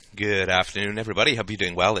Good afternoon, everybody. Hope you're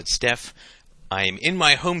doing well. It's Steph. I'm in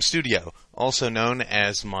my home studio, also known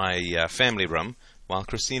as my family room, while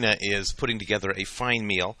Christina is putting together a fine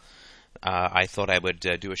meal. I thought I would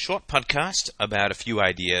do a short podcast about a few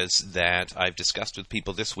ideas that I've discussed with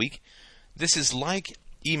people this week. This is like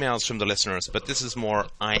emails from the listeners, but this is more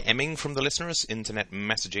IMing from the listeners, internet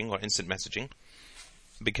messaging or instant messaging,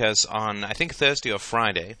 because on, I think, Thursday or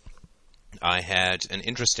Friday, I had an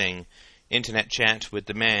interesting internet chat with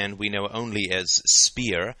the man we know only as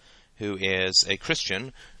Spear, who is a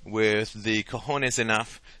Christian with the cojones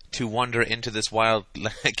enough to wander into this wild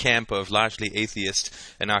camp of largely atheist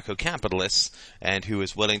anarcho-capitalists, and who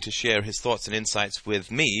is willing to share his thoughts and insights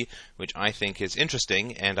with me, which I think is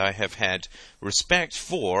interesting, and I have had respect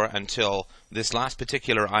for until this last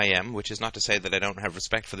particular IM, which is not to say that I don't have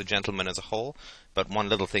respect for the gentleman as a whole, but one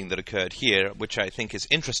little thing that occurred here, which I think is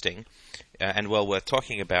interesting and well worth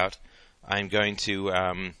talking about. I'm going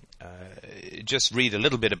to just read a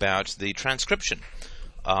little bit about the transcription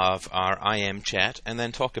of our IM chat and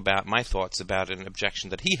then talk about my thoughts about an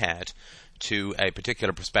objection that he had to a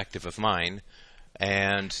particular perspective of mine.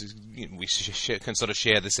 And we can sort of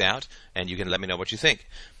share this out, and you can let me know what you think.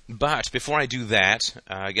 But before I do that,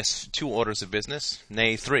 I guess two orders of business,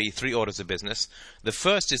 nay, three orders of business. The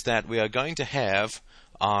first is that we are going to have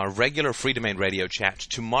our regular Free Domain Radio chat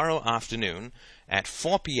tomorrow afternoon at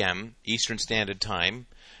 4 p.m. Eastern Standard Time,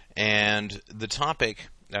 and the topic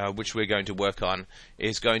which we're going to work on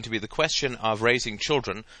is going to be the question of raising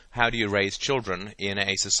children. How do you raise children in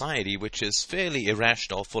a society which is fairly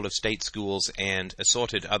irrational, full of state schools and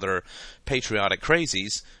assorted other patriotic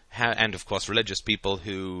crazies, and of course religious people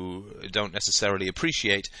who don't necessarily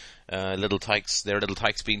appreciate their little tykes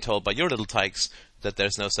being told by your little tykes that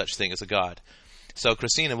there's no such thing as a God. So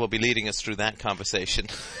Christina will be leading us through that conversation.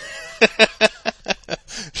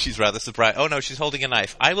 She's rather surprised. Oh no, she's holding a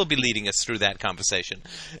knife. I will be leading us through that conversation,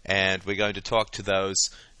 and we're going to talk to those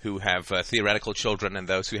who have theoretical children and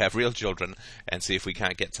those who have real children, and see if we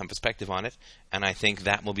can't get some perspective on it. And I think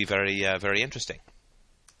that will be very, very interesting.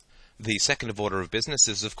 The second order of business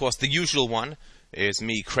is, of course, the usual one, is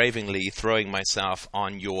me cravingly throwing myself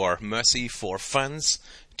on your mercy for funds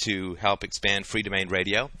to help expand Free Domain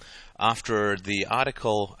Radio. After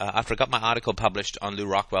I got my article published on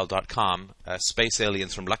LouRockwell.com, Space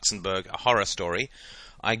Aliens from Luxembourg, a horror story,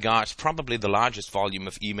 I got probably the largest volume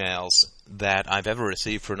of emails that I've ever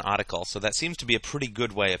received for an article. So that seems to be a pretty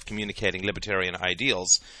good way of communicating libertarian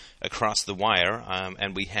ideals across the wire.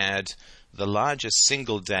 And we had the largest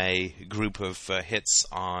single-day group of hits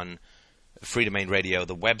on Free Domain Radio,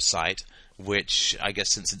 the website, which I guess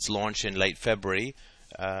since its launch in late February,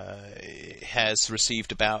 has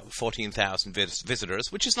received about 14,000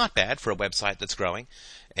 visitors, which is not bad for a website that's growing.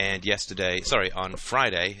 And on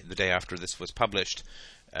Friday, the day after this was published,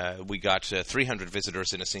 we got 300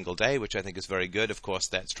 visitors in a single day, which I think is very good. Of course,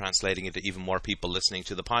 that's translating into even more people listening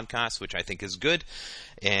to the podcast, which I think is good.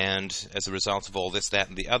 And as a result of all this, that,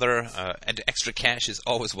 and the other, extra cash is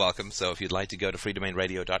always welcome. So if you'd like to go to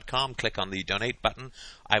freedomainradio.com, click on the donate button.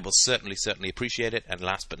 I will certainly appreciate it. And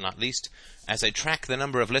last but not least, as I track the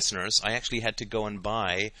number of listeners, I actually had to go and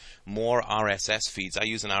buy more RSS feeds. I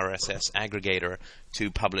use an RSS aggregator to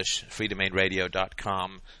publish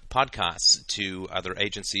freedomainradio.com podcasts to other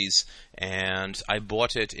agencies, and I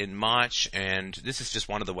bought it in March, and this is just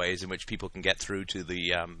one of the ways in which people can get through to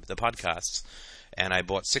the podcasts, and I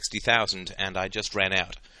bought 60,000, and I just ran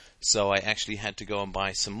out. So I actually had to go and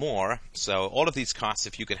buy some more. So all of these costs,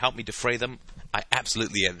 if you can help me defray them, I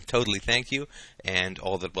absolutely and totally thank you. And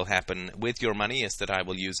all that will happen with your money is that I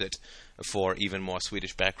will use it for even more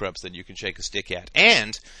Swedish back rubs than you can shake a stick at,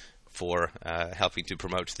 and for helping to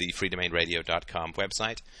promote the freedomainradio.com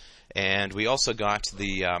website. And we also got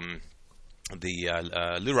the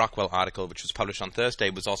Lou Rockwell article, which was published on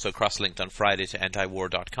Thursday, was also cross-linked on Friday to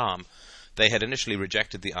antiwar.com. They had initially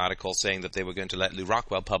rejected the article, saying that they were going to let Lou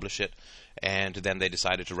Rockwell publish it, and then they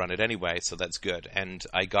decided to run it anyway, so that's good. And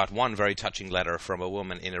I got one very touching letter from a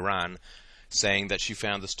woman in Iran saying that she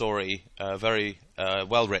found the story very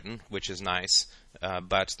well written, which is nice,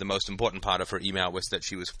 but the most important part of her email was that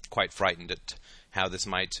she was quite frightened at how this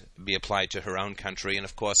might be applied to her own country. And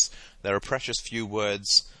of course, there are precious few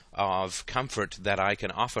words of comfort that I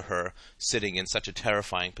can offer her sitting in such a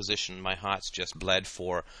terrifying position. My heart's just bled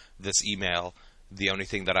for this email. The only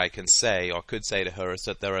thing that I can say or could say to her is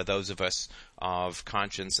that there are those of us of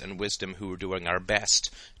conscience and wisdom who are doing our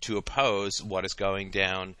best to oppose what is going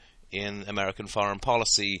down in American foreign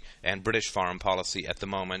policy and British foreign policy at the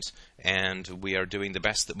moment, and we are doing the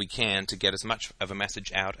best that we can to get as much of a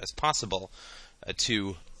message out as possible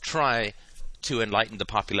to try to enlighten the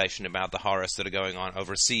population about the horrors that are going on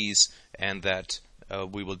overseas, and that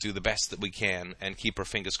we will do the best that we can and keep our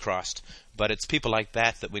fingers crossed. But it's people like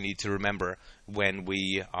that we need to remember when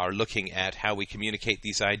we are looking at how we communicate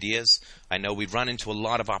these ideas. I know we run into a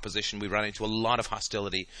lot of opposition, we run into a lot of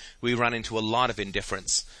hostility, we run into a lot of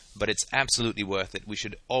indifference, but it's absolutely worth it. We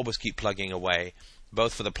should always keep plugging away,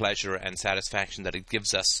 both for the pleasure and satisfaction that it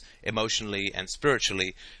gives us emotionally and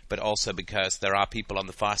spiritually, but also because there are people on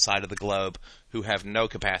the far side of the globe who have no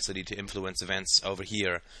capacity to influence events over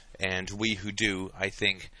here, and we who do, I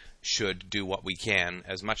think, should do what we can,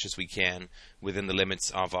 as much as we can, within the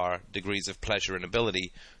limits of our degrees of pleasure and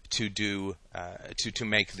ability, to do to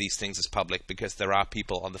make these things as public, because there are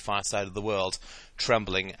people on the far side of the world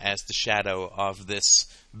trembling as the shadow of this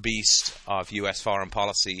beast of U.S. foreign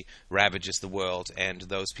policy ravages the world, and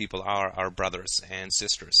those people are our brothers and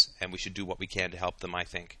sisters, and we should do what we can to help them, I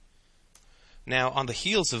think. Now, on the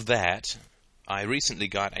heels of that, I recently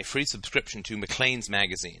got a free subscription to Maclean's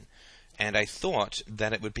magazine, and I thought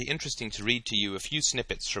that it would be interesting to read to you a few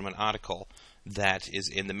snippets from an article that is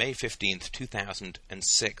in the May 15th,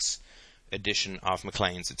 2006 edition of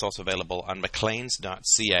Maclean's. It's also available on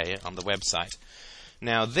macleans.ca on the website.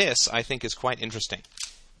 Now, this, I think, is quite interesting,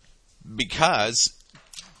 because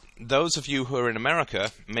those of you who are in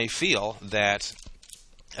America may feel that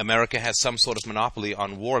America has some sort of monopoly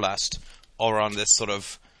on warlust, or on this sort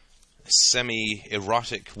of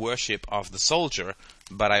semi-erotic worship of the soldier.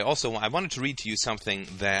 But I wanted to read to you something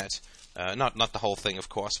that, not the whole thing, of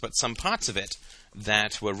course, but some parts of it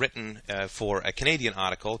that were written for a Canadian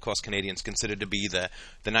article. Of course, Canadians considered to be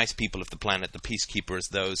the nice people of the planet, the peacekeepers,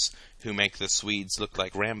 those who make the Swedes look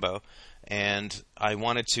like Rambo. And I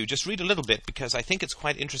wanted to just read a little bit, because I think it's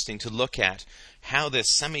quite interesting to look at how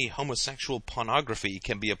this semi-homosexual pornography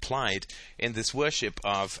can be applied in this worship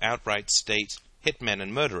of outright state hitmen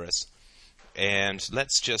and murderers. And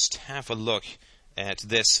let's just have a look at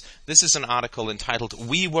this. This is an article entitled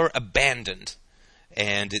 "We Were Abandoned,"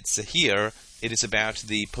 and it is about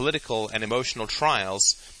the political and emotional trials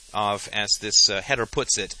of, as this header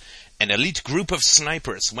puts it, an elite group of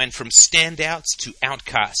snipers went from standouts to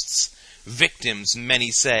outcasts, victims,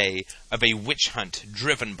 many say, of a witch hunt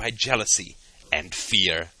driven by jealousy and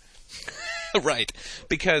fear. Right,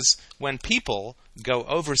 because when people go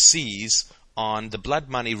overseas on the blood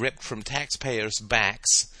money ripped from taxpayers'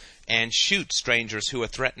 backs and shoot strangers who are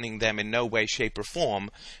threatening them in no way, shape, or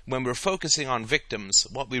form, when we're focusing on victims,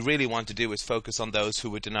 what we really want to do is focus on those who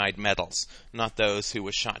were denied medals, not those who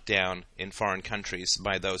were shot down in foreign countries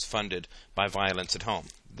by those funded by violence at home,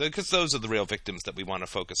 because those are the real victims that we want to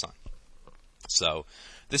focus on. So,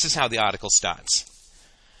 this is how the article starts.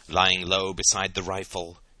 Lying low beside the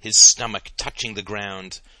rifle, his stomach touching the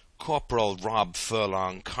ground, Corporal Rob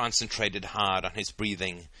Furlong concentrated hard on his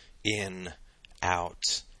breathing. In,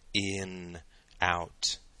 out, in,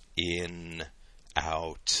 out, in,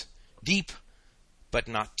 out. Deep, but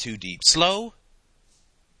not too deep. Slow,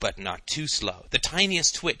 but not too slow. The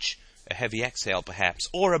tiniest twitch, a heavy exhale perhaps,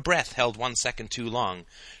 or a breath held 1 second too long,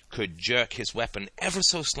 could jerk his weapon ever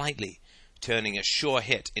so slightly, turning a sure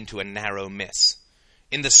hit into a narrow miss.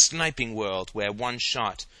 In the sniping world, where one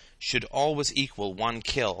shot should always equal one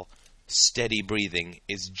kill, steady breathing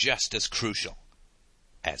is just as crucial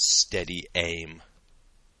as steady aim.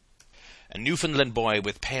 A Newfoundland boy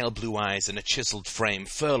with pale blue eyes and a chiseled frame,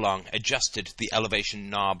 Furlong adjusted the elevation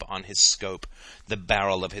knob on his scope, the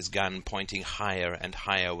barrel of his gun pointing higher and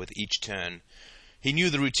higher with each turn. He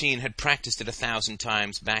knew the routine, had practiced it 1,000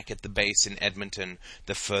 times back at the base in Edmonton.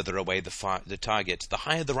 The further away the target, the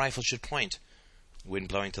higher the rifle should point. Wind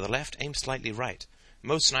blowing to the left, aim slightly right.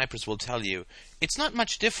 Most snipers will tell you it's not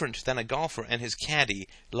much different than a golfer and his caddy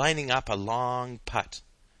lining up a long putt.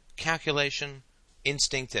 Calculation,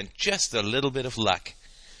 instinct, and just a little bit of luck.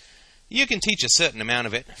 You can teach a certain amount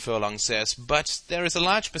of it, Furlong says, but there is a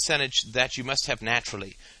large percentage that you must have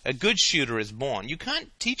naturally. A good shooter is born. You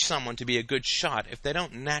can't teach someone to be a good shot if they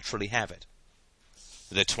don't naturally have it.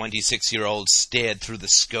 The 26-year-old stared through the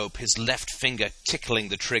scope, his left finger tickling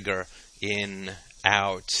the trigger. In,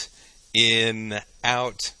 out, in,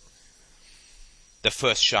 out. The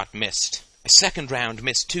first shot missed. A second round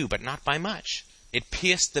missed too, but not by much. It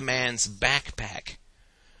pierced the man's backpack.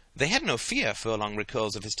 They had no fear, Furlong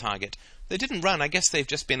recalls, of his target. They didn't run. I guess they've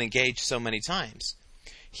just been engaged so many times.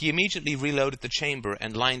 He immediately reloaded the chamber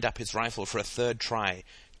and lined up his rifle for a third try,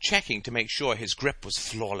 checking to make sure his grip was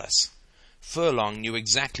flawless. Furlong knew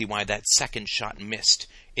exactly why that second shot missed.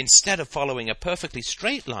 Instead of following a perfectly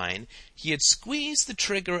straight line, he had squeezed the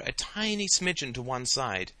trigger a tiny smidgen to one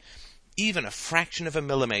side. Even a fraction of a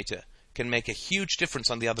millimeter can make a huge difference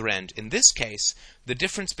on the other end. In this case, the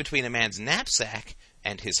difference between a man's knapsack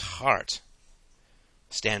and his heart.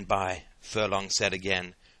 "Stand by," Furlong said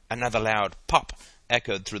again. Another loud pop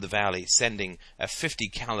echoed through the valley, sending a .50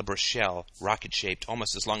 caliber shell, rocket-shaped,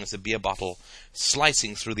 almost as long as a beer bottle,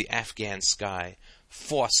 slicing through the Afghan sky.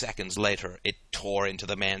 4 seconds later, it tore into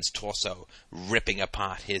the man's torso, ripping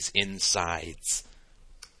apart his insides.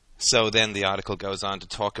 So then the article goes on to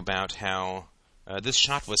talk about how this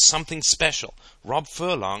shot was something special. Rob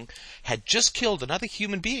Furlong had just killed another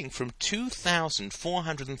human being from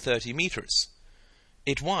 2,430 meters.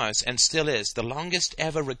 It was, and still is, the longest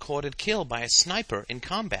ever recorded kill by a sniper in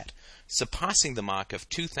combat, surpassing the mark of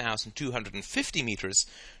 2,250 meters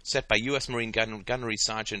set by U.S. Marine Gunnery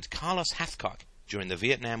Sergeant Carlos Hathcock during the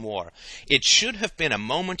Vietnam War. It should have been a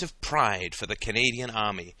moment of pride for the Canadian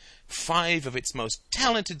Army. 5 of its most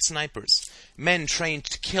talented snipers, men trained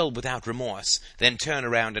to kill without remorse, then turn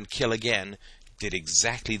around and kill again, did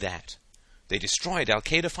exactly that. They destroyed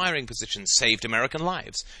Al-Qaeda firing positions, saved American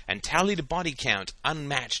lives, and tallied a body count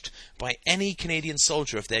unmatched by any Canadian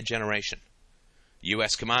soldier of their generation.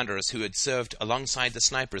 U.S. commanders who had served alongside the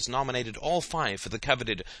snipers nominated all 5 for the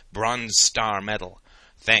coveted Bronze Star Medal.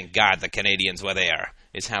 "Thank God the Canadians were there,"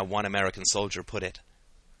 is how one American soldier put it.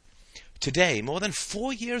 Today, more than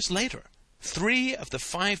 4 years later, 3 of the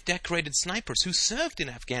 5 decorated snipers who served in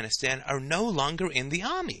Afghanistan are no longer in the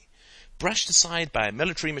Army, brushed aside by a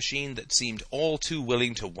military machine that seemed all too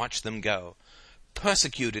willing to watch them go.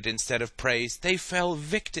 Persecuted instead of praised, they fell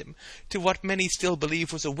victim to what many still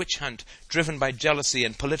believe was a witch hunt driven by jealousy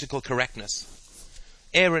and political correctness.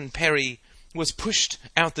 Aaron Perry was pushed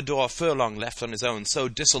out the door. Furlong left on his own, so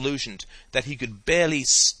disillusioned that he could barely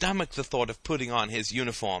stomach the thought of putting on his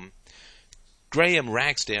uniform. Graham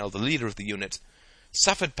Ragsdale, the leader of the unit,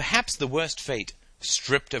 suffered perhaps the worst fate,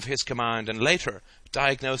 stripped of his command and later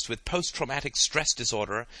diagnosed with post-traumatic stress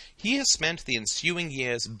disorder. He has spent the ensuing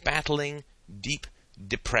years battling deep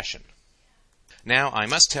depression. Now, I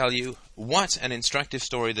must tell you, what an instructive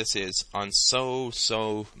story this is on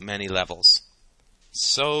so many levels.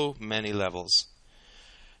 So many levels.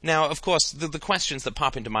 Now, of course, the questions that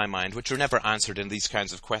pop into my mind, which are never answered in these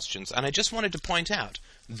kinds of questions, and I just wanted to point out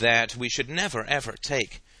that we should never, ever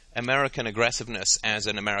take American aggressiveness as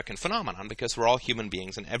an American phenomenon, because we're all human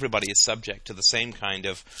beings and everybody is subject to the same kind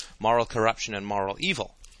of moral corruption and moral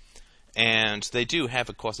evil. And they do have,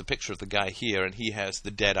 of course, a picture of the guy here, and he has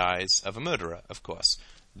the dead eyes of a murderer, of course.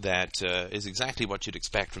 That is exactly what you'd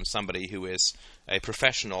expect from somebody who is a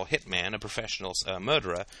professional hitman, a professional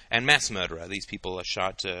murderer, and mass murderer. These people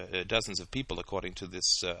shot dozens of people, according to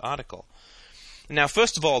this article. Now,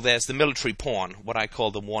 first of all, there's the military porn, what I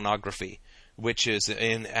call the warnography, which is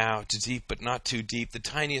in, out, deep but not too deep, the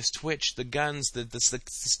tiniest twitch, the guns, the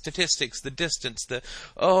statistics, the distance,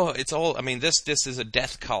 it's all, I mean, this is a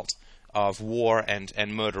death cult of war and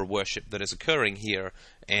murder worship that is occurring here,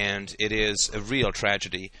 and it is a real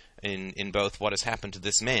tragedy in both what has happened to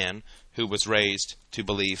this man, who was raised to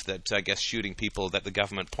believe that, I guess, shooting people that the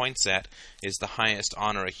government points at is the highest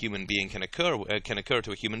honor a human being can occur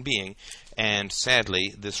to a human being, and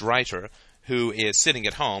sadly, this writer, who is sitting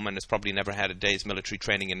at home and has probably never had a day's military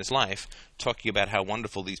training in his life, talking about how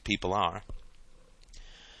wonderful these people are.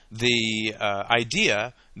 The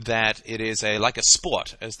idea that it is like a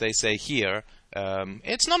sport, as they say here,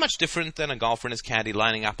 it's not much different than a golfer and his caddy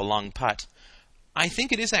lining up a long putt. I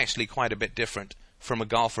think it is actually quite a bit different from a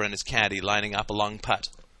golfer and his caddy lining up a long putt.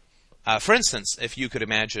 For instance, if you could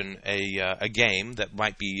imagine a game that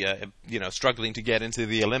might be struggling to get into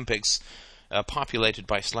the Olympics, populated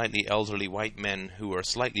by slightly elderly white men who are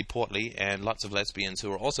slightly portly and lots of lesbians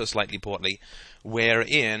who are also slightly portly,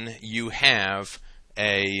 wherein you have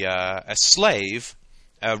a slave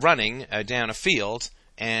running down a field,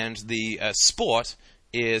 and the sport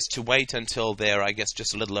is to wait until they're, I guess,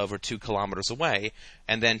 just a little over 2 kilometers away,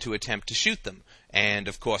 and then to attempt to shoot them. And,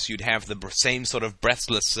 of course, you'd have the same sort of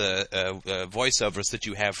breathless voiceovers that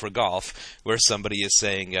you have for golf, where somebody is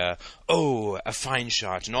saying, oh, a fine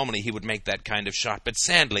shot. Normally he would make that kind of shot, but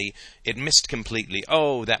sadly, it missed completely.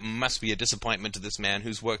 Oh, that must be a disappointment to this man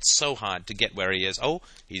who's worked so hard to get where he is. Oh,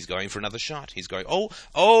 he's going for another shot. He's going,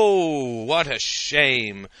 oh, what a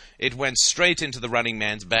shame. It went straight into the running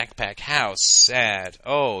man's backpack. How sad.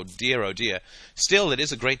 Oh, dear, oh, dear. Still, it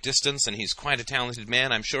is a great distance, and he's quite a talented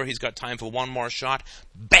man. I'm sure he's got time for one more shot.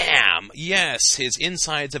 Bam! Yes, his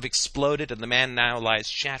insides have exploded, and the man now lies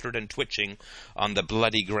shattered and twitching on the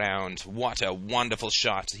bloody ground. What a wonderful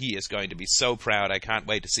shot. He is going to be so proud. I can't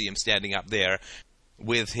wait to see him standing up there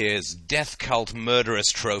with his death cult murderous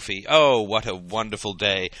trophy. Oh, what a wonderful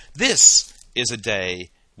day. This is a day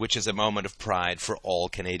which is a moment of pride for all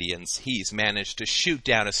Canadians. He's managed to shoot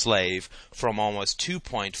down a slave from almost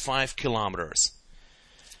 2.5 kilometers.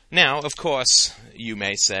 Now, of course, you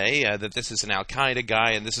may say that this is an Al-Qaeda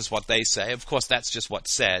guy and this is what they say. Of course, that's just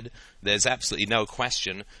what's said. There's absolutely no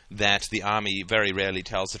question that the Army very rarely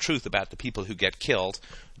tells the truth about the people who get killed.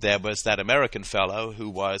 There was that American fellow who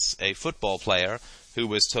was a football player who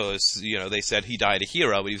was told, they said he died a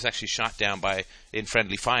hero, but he was actually shot down in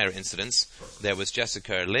friendly fire incidents. There was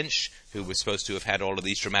Jessica Lynch, who was supposed to have had all of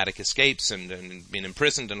these dramatic escapes and been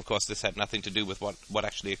imprisoned, and of course this had nothing to do with what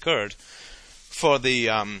actually occurred. For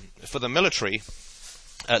the military,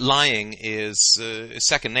 lying is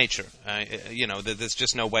second nature. There's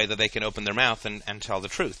just no way that they can open their mouth and tell the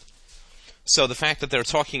truth. So the fact that they're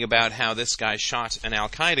talking about how this guy shot an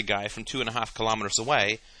Al-Qaeda guy from 2.5 kilometers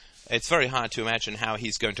away, it's very hard to imagine how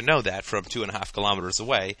he's going to know that from 2.5 kilometers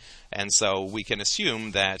away. And so we can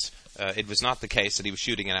assume that it was not the case that he was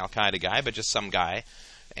shooting an Al-Qaeda guy, but just some guy.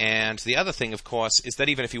 And the other thing, of course, is that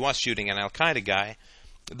even if he was shooting an Al-Qaeda guy,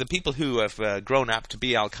 the people who have grown up to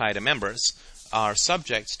be Al-Qaeda members are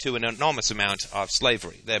subject to an enormous amount of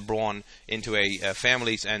slavery. They're born into a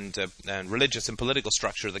family and religious and political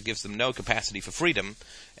structure that gives them no capacity for freedom,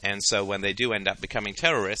 and so when they do end up becoming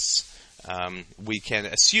terrorists, we can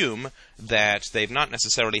assume that they've not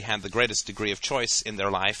necessarily had the greatest degree of choice in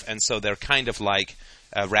their life, and so they're kind of like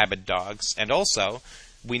rabid dogs. And also,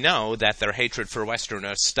 we know that their hatred for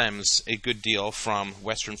Westerners stems a good deal from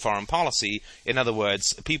Western foreign policy. In other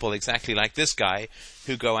words, people exactly like this guy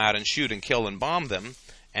who go out and shoot and kill and bomb them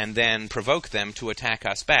and then provoke them to attack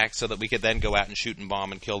us back so that we could then go out and shoot and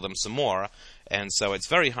bomb and kill them some more. And so it's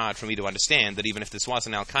very hard for me to understand that even if this was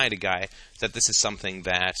an Al-Qaeda guy, that this is something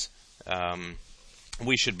that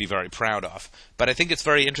we should be very proud of. But I think it's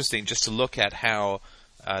very interesting just to look at how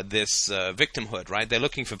this victimhood, right? They're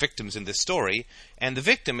looking for victims in this story, and the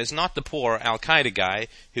victim is not the poor Al-Qaeda guy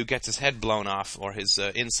who gets his head blown off or his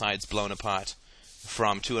insides blown apart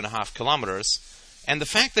from 2.5 kilometers. And the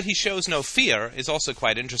fact that he shows no fear is also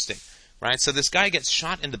quite interesting, right? So this guy gets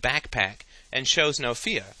shot in the backpack and shows no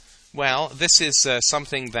fear. Well, this is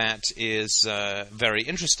something that is very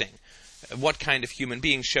interesting. What kind of human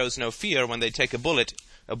being shows no fear when they take a bullet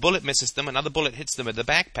misses them, another bullet hits them in the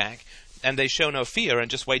backpack, and they show no fear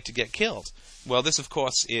and just wait to get killed? Well, this, of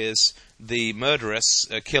course, is the murderous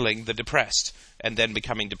killing the depressed and then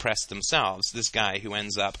becoming depressed themselves. This guy who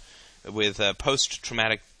ends up with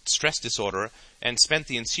post-traumatic stress disorder and spent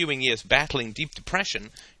the ensuing years battling deep depression.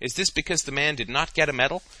 Is this because the man did not get a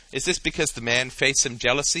medal? Is this because the man faced some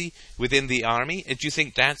jealousy within the army? Do you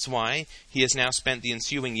think that's why he has now spent the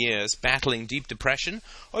ensuing years battling deep depression?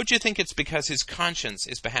 Or do you think it's because his conscience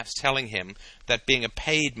is perhaps telling him that being a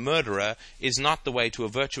paid murderer is not the way to a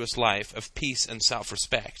virtuous life of peace and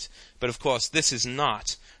self-respect? But of course, this is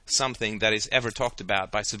not something that is ever talked about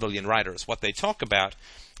by civilian writers. What they talk about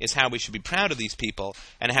is how we should be proud of these people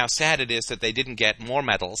and how sad it is that they didn't get more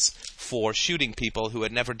medals for shooting people who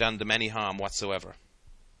had never done them any harm whatsoever.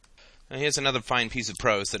 Now, here's another fine piece of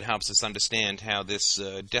prose that helps us understand how this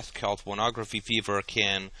death cult pornography fever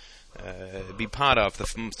can be part of the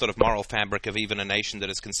sort of moral fabric of even a nation that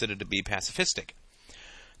is considered to be pacifistic.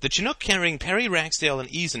 The Chinook carrying Perry, Ragsdale, and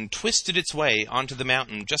Eason twisted its way onto the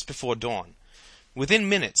mountain just before dawn. Within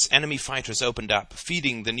minutes, enemy fighters opened up,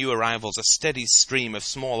 feeding the new arrivals a steady stream of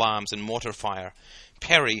small arms and mortar fire.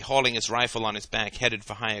 Perry, hauling his rifle on his back, headed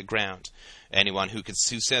for higher ground. Anyone who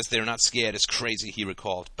says they're not scared is crazy, he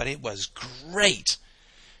recalled. But it was great.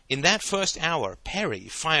 In that first hour, Perry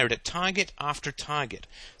fired at target after target,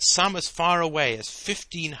 some as far away as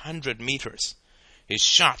 1,500 meters. His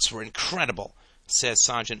shots were incredible, says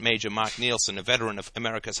Sergeant Major Mark Nielsen, a veteran of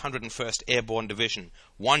America's 101st Airborne Division.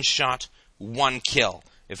 One shot, one kill.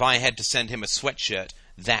 If I had to send him a sweatshirt,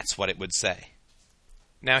 that's what it would say.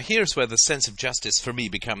 Now here's where the sense of justice for me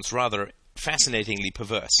becomes rather fascinatingly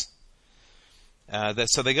perverse.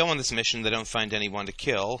 So they go on this mission, they don't find anyone to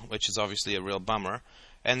kill, which is obviously a real bummer.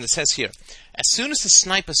 And it says here, as soon as the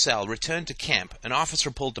sniper cell returned to camp, an officer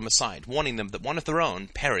pulled them aside, warning them that one of their own,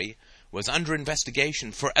 Perry, was under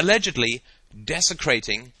investigation for allegedly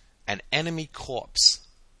desecrating an enemy corpse.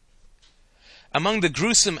 Among the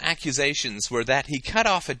gruesome accusations were that he cut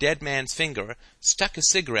off a dead man's finger, stuck a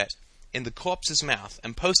cigarette in the corpse's mouth,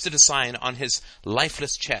 and posted a sign on his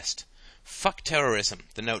lifeless chest. Fuck terrorism,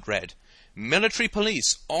 the note read. Military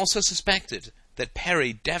police also suspected that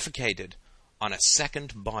Perry defecated on a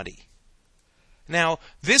second body. Now,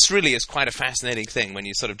 this really is quite a fascinating thing when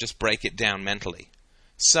you sort of just break it down mentally.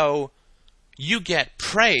 So, you get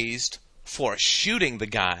praised for shooting the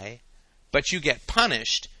guy, but you get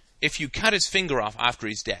punished if you cut his finger off after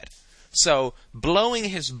he's dead. So, blowing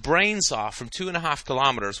his brains off from 2.5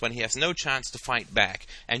 kilometers when he has no chance to fight back,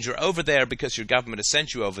 and you're over there because your government has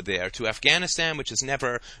sent you over there to Afghanistan, which has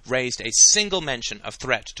never raised a single mention of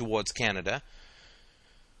threat towards Canada,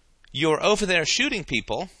 you're over there shooting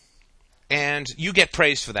people, and you get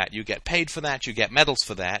praised for that. You get paid for that. You get medals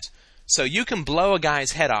for that. So you can blow a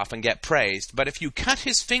guy's head off and get praised, but if you cut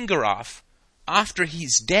his finger off after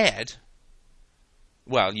he's dead,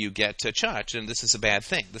 well, you get charged, and this is a bad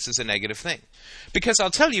thing. This is a negative thing. Because I'll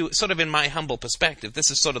tell you, sort of in my humble perspective, this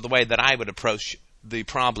is sort of the way that I would approach the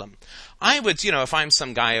problem. I would, if I'm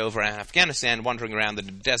some guy over in Afghanistan wandering around the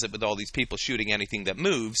desert with all these people shooting anything that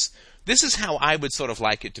moves, this is how I would sort of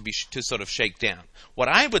like it to sort of shake down. What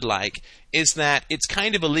I would like is that it's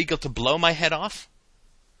kind of illegal to blow my head off,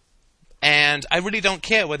 and I really don't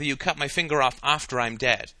care whether you cut my finger off after I'm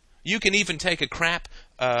dead. You can even take a crap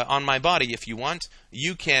on my body if you want.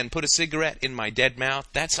 You can put a cigarette in my dead mouth.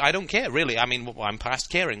 I don't care, really. I mean, I'm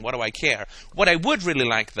past caring. What do I care? What I would really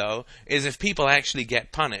like, though, is if people actually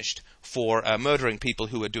get punished for murdering people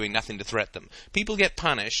who are doing nothing to threat them. People get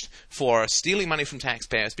punished for stealing money from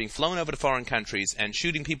taxpayers, being flown over to foreign countries, and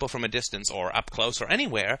shooting people from a distance or up close or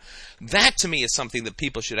anywhere. That, to me, is something that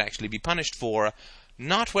people should actually be punished for.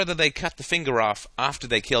 Not whether they cut the finger off after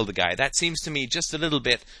they kill the guy. That seems to me just a little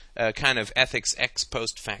bit kind of ethics ex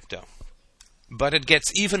post facto. But it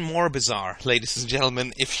gets even more bizarre, ladies and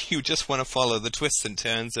gentlemen, if you just want to follow the twists and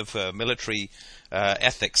turns of military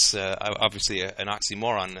ethics. Obviously an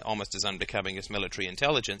oxymoron, almost as unbecoming as military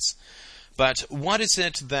intelligence. But what is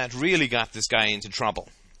it that really got this guy into trouble?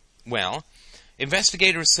 Well,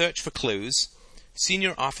 investigators search for clues.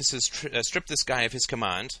 Senior officers strip this guy of his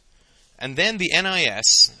command. And then the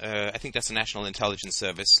NIS, I think that's the National Intelligence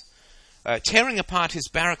Service, tearing apart his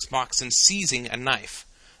barracks box and seizing a knife.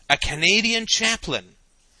 A Canadian chaplain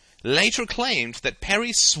later claimed that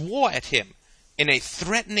Perry swore at him in a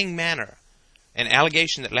threatening manner, an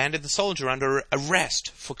allegation that landed the soldier under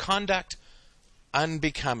arrest for conduct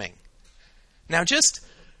unbecoming. Now just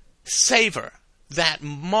savor that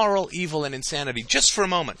moral evil and insanity just for a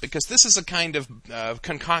moment, because this is a kind of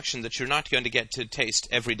concoction that you're not going to get to taste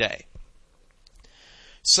every day.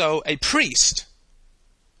 So a priest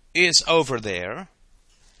is over there,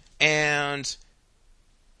 and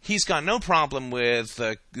he's got no problem with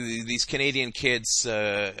these Canadian kids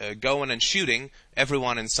going and shooting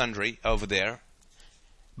everyone and sundry over there.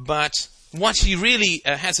 But what he really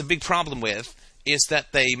has a big problem with is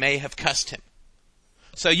that they may have cussed him.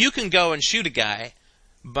 So you can go and shoot a guy,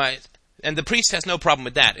 and the priest has no problem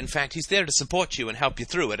with that. In fact, he's there to support you and help you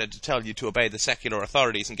through it and to tell you to obey the secular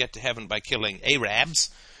authorities and get to heaven by killing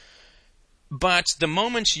Arabs. But the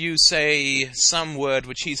moment you say some word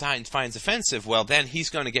which he finds offensive, well, then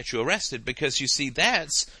he's going to get you arrested because, you see,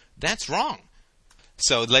 that's wrong.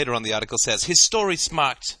 So later on the article says, his story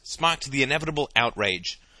sparked the inevitable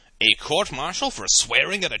outrage. A court-martial for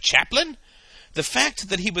swearing at a chaplain? The fact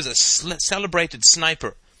that he was a celebrated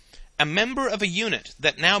sniper, a member of a unit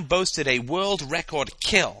that now boasted a world record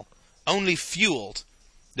kill, only fueled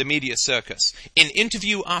the media circus. In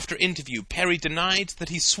interview after interview, Perry denied that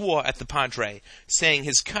he swore at the Padre, saying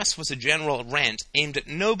his cuss was a general rant aimed at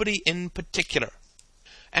nobody in particular.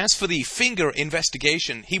 As for the finger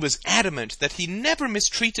investigation, he was adamant that he never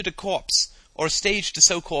mistreated a corpse or staged a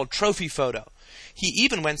so-called trophy photo. He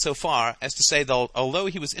even went so far as to say that although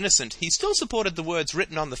he was innocent, he still supported the words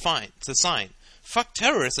written on the sign. Fuck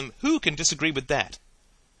terrorism, who can disagree with that?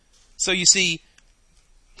 So you see,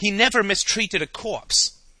 he never mistreated a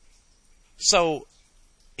corpse. So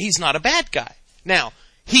he's not a bad guy. Now,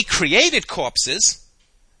 he created corpses,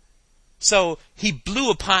 so he blew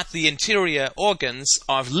apart the interior organs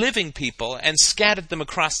of living people and scattered them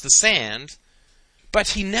across the sand, but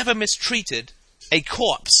he never mistreated a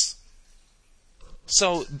corpse.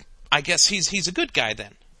 So I guess he's a good guy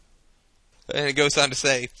then. And it goes on to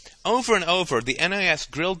say, over and over, the NIS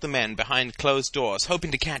grilled the men behind closed doors,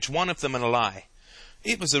 hoping to catch one of them in a lie.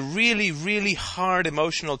 It was a really, really hard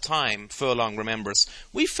emotional time, Furlong remembers.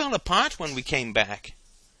 We fell apart when we came back.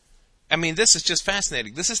 I mean, this is just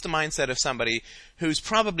fascinating. This is the mindset of somebody who's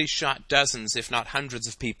probably shot dozens, if not hundreds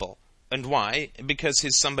of people. And why? Because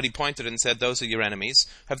somebody pointed and said, those are your enemies.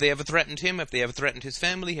 Have they ever threatened him? Have they ever threatened his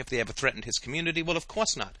family? Have they ever threatened his community? Well, of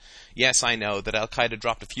course not. Yes, I know that Al-Qaeda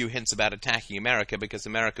dropped a few hints about attacking America because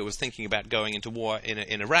America was thinking about going into war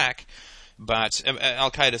in Iraq. But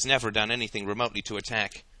Al-Qaeda's never done anything remotely to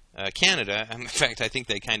attack Canada. In fact, I think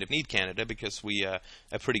they kind of need Canada because we are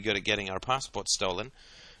pretty good at getting our passports stolen.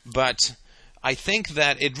 But I think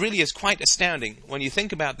that it really is quite astounding when you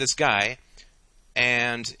think about this guy,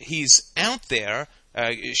 and he's out there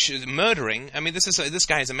murdering. I mean, this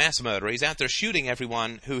guy is a mass murderer. He's out there shooting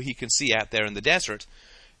everyone who he can see out there in the desert.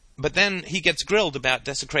 But then he gets grilled about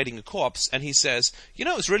desecrating a corpse, and he says, it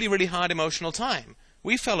was really, really hard emotional time.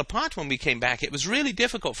 We fell apart when we came back. It was really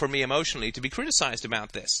difficult for me emotionally to be criticized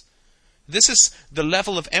about this. This is the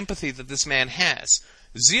level of empathy that this man has.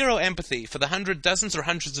 Zero empathy for the dozens or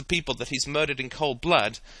hundreds of people that he's murdered in cold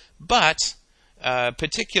blood, but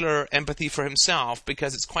particular empathy for himself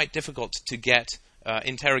because it's quite difficult to get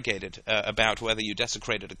interrogated about whether you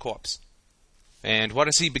desecrated a corpse. And what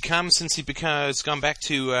has he become since he's gone back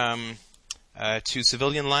to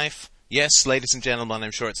civilian life? Yes, ladies and gentlemen,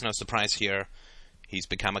 I'm sure it's no surprise here. He's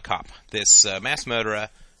become a cop. This mass murderer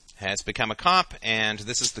has become a cop, and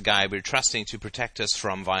this is the guy we're trusting to protect us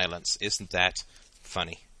from violence. Isn't that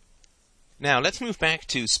funny? Now, let's move back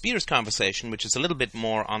to Speer's conversation, which is a little bit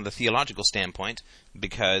more on the theological standpoint,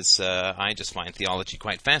 because I just find theology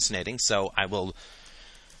quite fascinating, so I will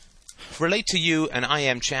relate to you an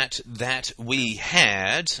IM chat that we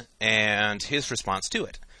had, and his response to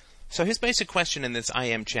it. So his basic question in this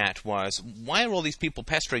IM chat was, why are all these people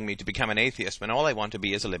pestering me to become an atheist when all I want to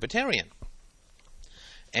be is a libertarian?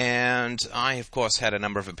 And I, of course, had a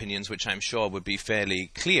number of opinions which I'm sure would be fairly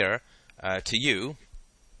clear to you.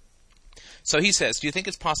 So he says, do you think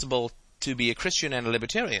it's possible to be a Christian and a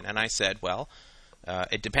libertarian? And I said, well,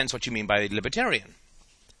 it depends what you mean by libertarian.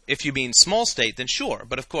 If you mean small state, then sure.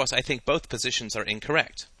 But of course, I think both positions are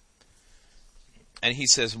incorrect. And he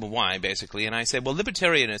says, well, why, basically? And I say, well,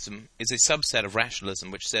 libertarianism is a subset of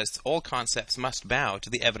rationalism, which says all concepts must bow to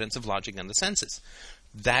the evidence of logic and the senses.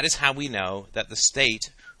 That is how we know that the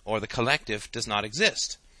state or the collective does not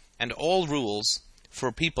exist. And all rules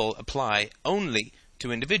for people apply only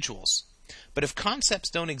to individuals. But if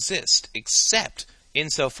concepts don't exist, except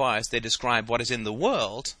insofar as they describe what is in the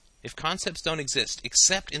world, if concepts don't exist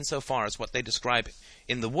except insofar as what they describe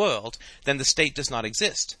in the world, then the state does not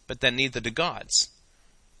exist, but then neither do gods.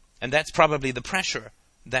 And that's probably the pressure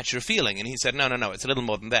that you're feeling. And he said, no, it's a little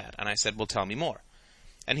more than that. And I said, well, tell me more.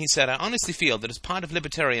 And he said, I honestly feel that as part of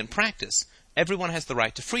libertarian practice, everyone has the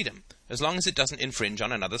right to freedom, as long as it doesn't infringe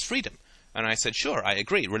on another's freedom. And I said, sure, I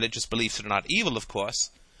agree. Religious beliefs are not evil, of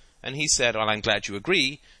course. And he said, well, I'm glad you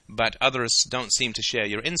agree, but others don't seem to share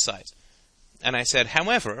your insight. And I said,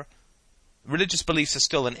 however, religious beliefs are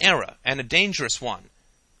still an error, and a dangerous one,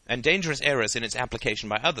 and dangerous errors in its application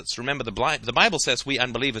by others. Remember, the Bible says we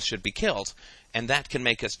unbelievers should be killed, and that can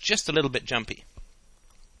make us just a little bit jumpy.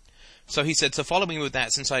 So he said, so following with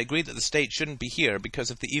that, since I agree that the state shouldn't be here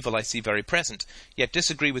because of the evil I see very present, yet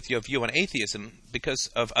disagree with your view on atheism because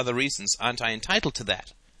of other reasons, aren't I entitled to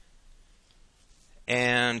that?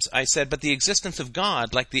 And I said, but the existence of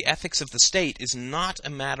God, like the ethics of the state, is not a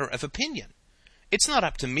matter of opinion. It's not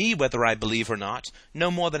up to me whether I believe or not,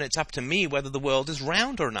 no more than it's up to me whether the world is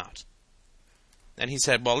round or not. And he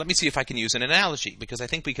said, well, let me see if I can use an analogy, because I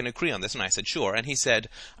think we can agree on this. And I said, sure. And he said,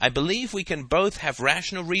 I believe we can both have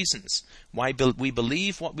rational reasons why we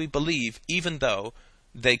believe what we believe, even though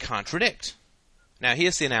they contradict. Now,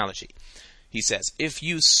 here's the analogy. He says, if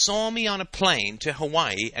you saw me on a plane to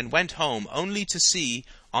Hawaii and went home only to see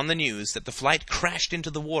on the news that the flight crashed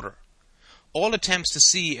into the water, all attempts to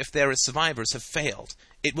see if there are survivors have failed,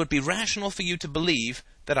 it would be rational for you to believe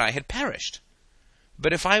that I had perished.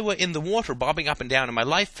 But if I were in the water bobbing up and down in my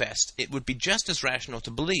life vest, it would be just as rational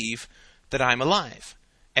to believe that I'm alive.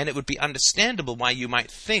 And it would be understandable why you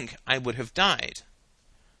might think I would have died.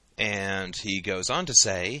 And he goes on to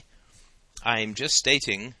say, I'm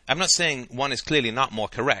not saying one is clearly not more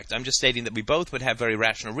correct. I'm just stating that we both would have very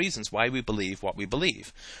rational reasons why we believe what we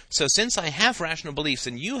believe. So since I have rational beliefs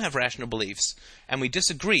and you have rational beliefs, and we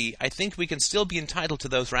disagree, I think we can still be entitled to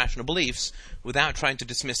those rational beliefs without trying to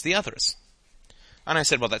dismiss the others. And I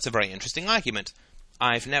said, well, that's a very interesting argument.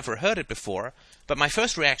 I've never heard it before, but my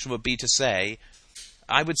first reaction would be to say,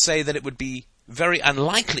 I would say that it would be very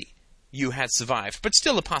unlikely you had survived, but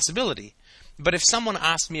still a possibility. But if someone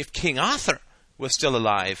asked me if King Arthur was still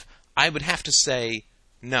alive, I would have to say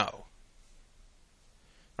no.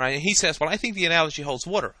 Right? And he says, well, I think the analogy holds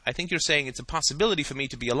water. I think you're saying it's a possibility for me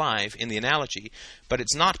to be alive in the analogy, but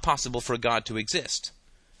it's not possible for God to exist.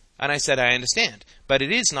 And I said, I understand, but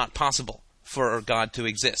it is not possible for God to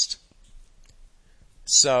exist.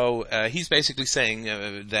 So he's basically saying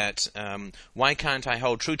that why can't I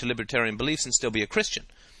hold true to libertarian beliefs and still be a Christian?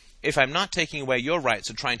 If I'm not taking away your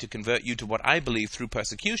rights or trying to convert you to what I believe through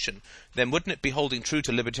persecution, then wouldn't it be holding true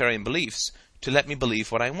to libertarian beliefs to let me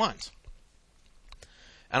believe what I want?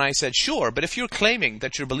 And I said, sure, but if you're claiming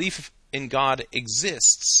that your belief in God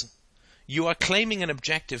exists, you are claiming an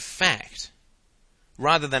objective fact.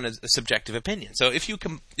 rather than a subjective opinion. So if you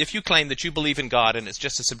claim that you believe in God and it's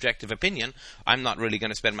just a subjective opinion, I'm not really going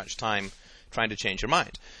to spend much time trying to change your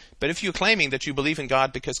mind. But if you're claiming that you believe in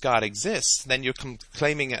God because God exists, then you're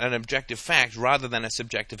claiming an objective fact rather than a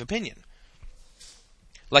subjective opinion.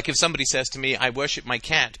 Like if somebody says to me, I worship my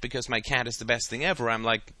cat because my cat is the best thing ever, I'm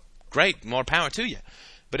like, great, more power to you.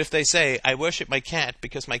 But if they say, I worship my cat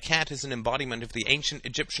because my cat is an embodiment of the ancient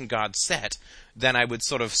Egyptian god Set, then I would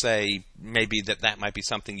sort of say maybe that might be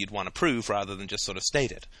something you'd want to prove rather than just sort of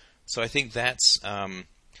state it. So I think that's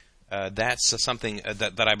something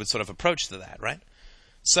that I would sort of approach to that, right?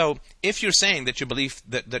 So if you're saying that your belief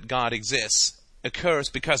that God exists occurs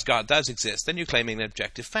because God does exist, then you're claiming an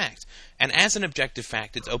objective fact. And as an objective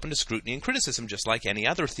fact, it's open to scrutiny and criticism just like any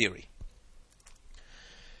other theory.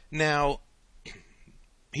 Now,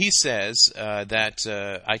 he says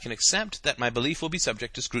that I can accept that my belief will be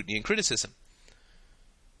subject to scrutiny and criticism.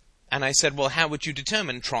 And I said, well, how would you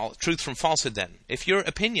determine truth from falsehood then? If your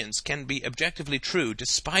opinions can be objectively true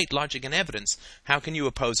despite logic and evidence, how can you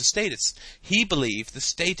oppose a statist? He believed the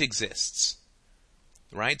state exists.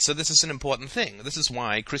 Right? So this is an important thing. This is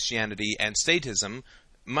why Christianity and statism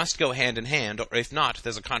must go hand in hand, or if not,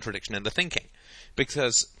 there's a contradiction in the thinking.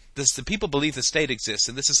 Because the people believe the state exists,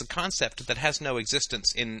 and this is a concept that has no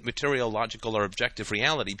existence in material, logical, or objective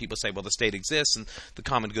reality. People say, well, the state exists, and the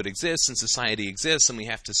common good exists, and society exists, and we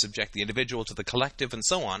have to subject the individual to the collective, and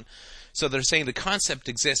so on. So they're saying the concept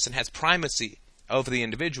exists and has primacy over the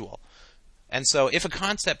individual. And so if a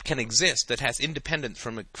concept can exist that has independence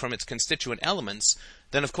from its constituent elements,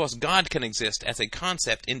 then of course God can exist as a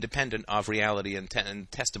concept independent of reality and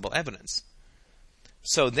testable evidence.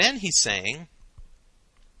 So then he's saying,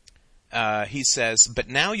 he says, but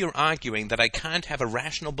now you're arguing that I can't have a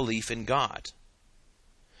rational belief in God.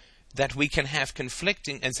 That we can have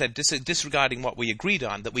conflicting, and said disregarding what we agreed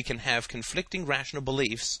on, that we can have conflicting rational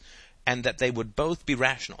beliefs and that they would both be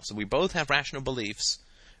rational. So we both have rational beliefs,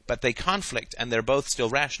 but they conflict and they're both still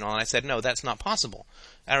rational. And I said, no, that's not possible.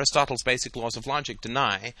 Aristotle's basic laws of logic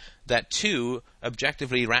deny that two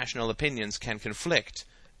objectively rational opinions can conflict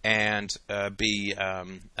and be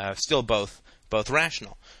still both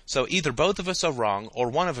rational. So either both of us are wrong or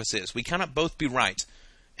one of us is. We cannot both be right.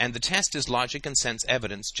 And the test is logic and sense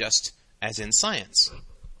evidence, just as in science.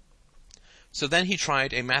 So then he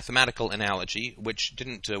tried a mathematical analogy, which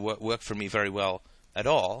didn't work for me very well at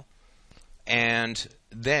all. And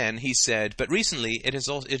then he said, but recently it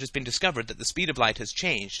has been discovered that the speed of light has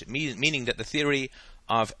changed, meaning that the theory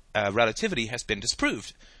of relativity has been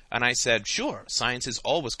disproved. And I said, sure, science is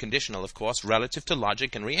always conditional, of course, relative to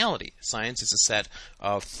logic and reality. Science is a set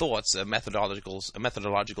of thoughts, a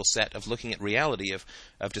methodological set of looking at reality,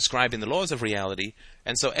 of describing the laws of reality.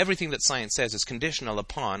 And so everything that science says is conditional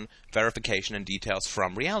upon verification and details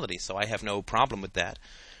from reality. So I have no problem with that.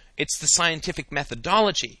 It's the scientific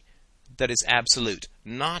methodology that is absolute,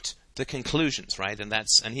 not the conclusions, right? And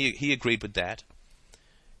he agreed with that.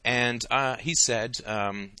 And he said,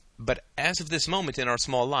 but as of this moment in our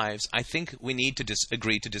small lives, I think we need to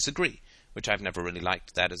agree to disagree, which I've never really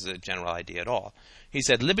liked that as a general idea at all. He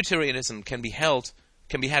said, libertarianism can be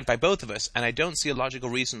had by both of us, and I don't see a logical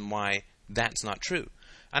reason why that's not true.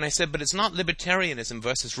 And I said, but it's not libertarianism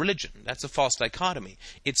versus religion. That's a false dichotomy.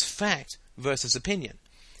 It's fact versus opinion.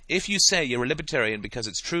 If you say you're a libertarian because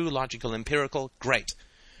it's true, logical, empirical, great.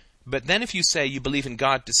 But then if you say you believe in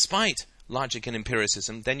God despite logic and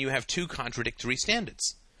empiricism, then you have two contradictory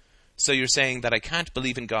standards. So you're saying that I can't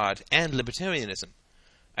believe in God and libertarianism.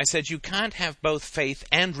 I said you can't have both faith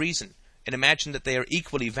and reason and imagine that they are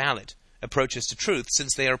equally valid approaches to truth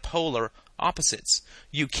since they are polar opposites.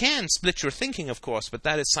 You can split your thinking, of course, but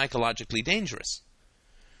that is psychologically dangerous.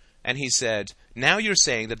 And he said, now you're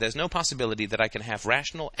saying that there's no possibility that I can have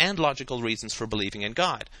rational and logical reasons for believing in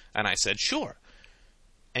God. And I said, sure.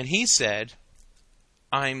 And he said,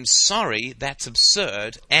 I'm sorry, that's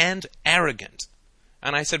absurd and arrogant.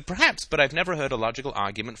 And I said, perhaps, but I've never heard a logical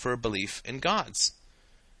argument for a belief in gods.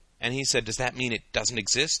 And he said, does that mean it doesn't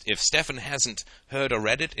exist? If Stefan hasn't heard or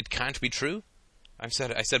read it, it can't be true? I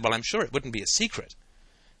said, well, I'm sure it wouldn't be a secret.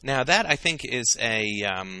 Now that, I think, is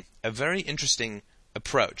a very interesting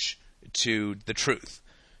approach to the truth.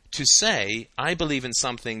 To say, I believe in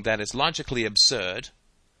something that is logically absurd,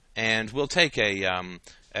 and we'll take an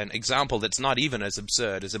example that's not even as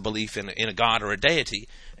absurd as a belief in a god or a deity,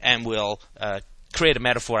 and we'll create a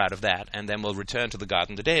metaphor out of that, and then we'll return to the god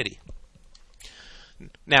and the deity.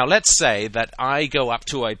 Now, let's say that I go up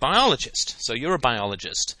to a biologist. So you're a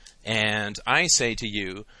biologist, and I say to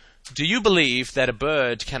you, do you believe that a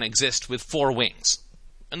bird can exist with 4 wings?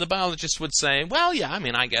 And the biologist would say, well, yeah, I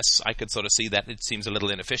mean, I guess I could sort of see that. It seems a little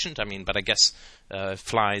inefficient. I mean, but I guess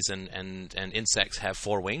flies and insects have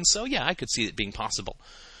 4 wings. So, yeah, I could see it being possible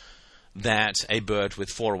that a bird with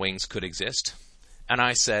 4 wings could exist. And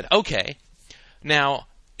I said, okay, now,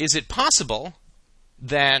 is it possible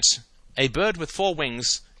that a bird with 4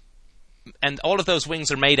 wings, and all of those wings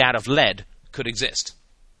are made out of lead, could exist?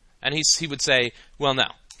 And he would say, well, no.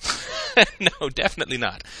 No, definitely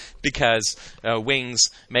not. Because wings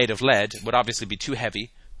made of lead would obviously be too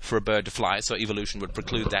heavy for a bird to fly, so evolution would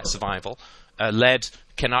preclude that survival. Lead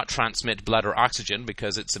cannot transmit blood or oxygen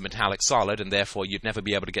because it's a metallic solid, and therefore you'd never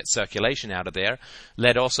be able to get circulation out of there.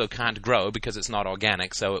 Lead also can't grow because it's not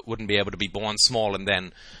organic, so it wouldn't be able to be born small and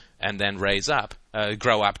then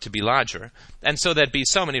grow up to be larger. And so there'd be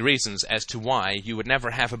so many reasons as to why you would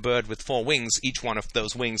never have a bird with 4 wings, each one of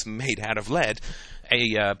those wings made out of lead.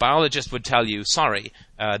 A biologist would tell you, sorry,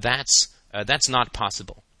 that's not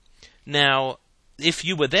possible. Now, if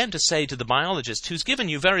you were then to say to the biologist, who's given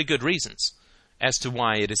you very good reasons as to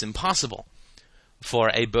why it is impossible for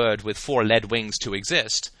a bird with 4 lead wings to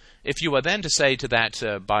exist, if you were then to say to that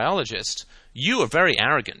biologist, you are very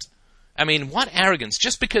arrogant. I mean, what arrogance?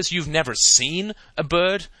 Just because you've never seen a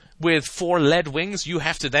bird with 4 lead wings, you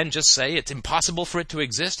have to then just say it's impossible for it to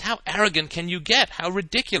exist? How arrogant can you get? How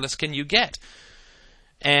ridiculous can you get?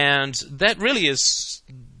 And that really is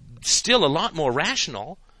still a lot more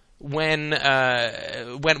rational when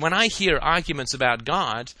I hear arguments about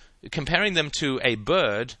God, comparing them to a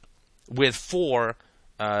bird with 4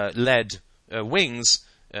 lead wings.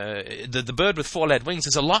 The bird with 4 lead wings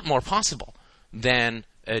is a lot more possible than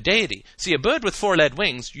a deity. See, a bird with 4 lead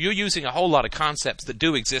wings, you're using a whole lot of concepts that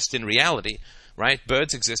do exist in reality, right?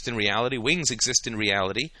 Birds exist in reality, wings exist in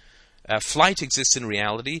reality, flight exists in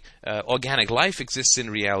reality, organic life exists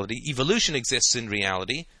in reality, evolution exists in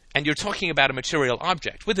reality, and you're talking about a material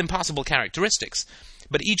object with impossible characteristics.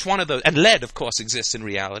 But each one of those, and lead, of course, exists in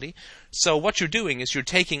reality. So what you're doing is you're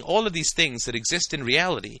taking all of these things that exist in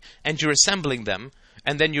reality, and you're assembling them,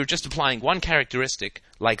 and then you're just applying one characteristic,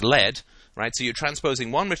 like lead, right? So you're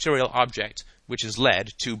transposing one material object, which is lead,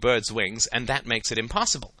 to bird's wings, and that makes it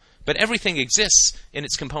impossible. But everything exists in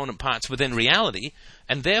its component parts within reality,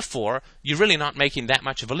 and therefore you're really not making that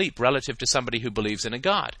much of a leap relative to somebody who believes in a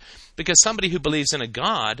God. Because somebody who believes in a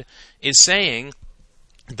God is saying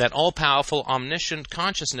that all-powerful, omniscient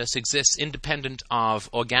consciousness exists independent of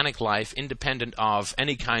organic life, independent of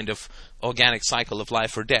any kind of organic cycle of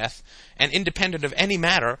life or death, and independent of any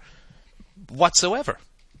matter whatsoever.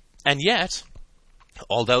 And yet,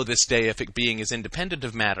 although this deific being is independent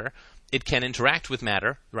of matter, it can interact with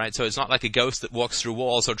matter, right? So it's not like a ghost that walks through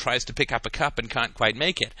walls or tries to pick up a cup and can't quite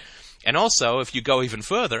make it. And also, if you go even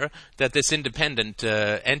further, that this independent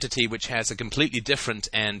entity, which has a completely different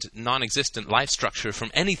and non-existent life structure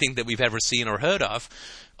from anything that we've ever seen or heard of,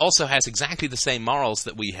 also has exactly the same morals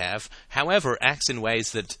that we have, however, acts in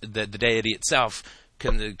ways that the deity itself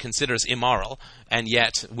considers immoral, and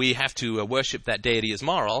yet we have to worship that deity as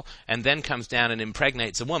moral, and then comes down and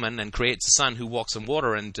impregnates a woman and creates a son who walks on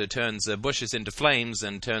water and turns bushes into flames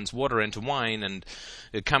and turns water into wine and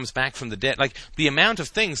comes back from the dead. Like, the amount of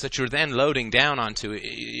things that you're then loading down onto,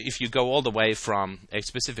 if you go all the way from a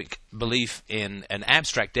specific belief in an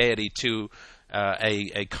abstract deity to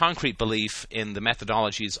a concrete belief in the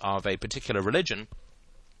methodologies of a particular religion,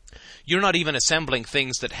 you're not even assembling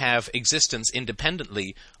things that have existence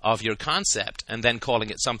independently of your concept and then calling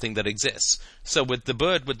it something that exists. So with the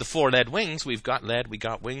bird with the 4 lead wings, we've got lead, we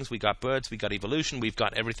got wings, we got birds, we got evolution, we've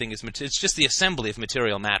got everything. It's just the assembly of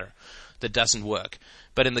material matter that doesn't work.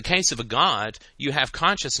 But in the case of a God, you have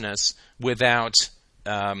consciousness without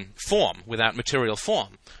form, without material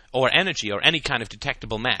form, or energy, or any kind of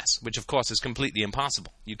detectable mass, which of course is completely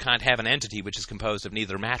impossible. You can't have an entity which is composed of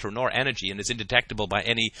neither matter nor energy and is indetectable by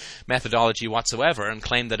any methodology whatsoever and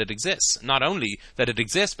claim that it exists. Not only that it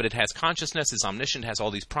exists, but it has consciousness, is omniscient, has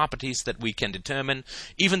all these properties that we can determine.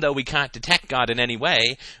 Even though we can't detect God in any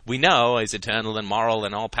way, we know he's eternal and moral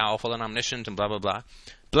and all-powerful and omniscient and blah, blah, blah.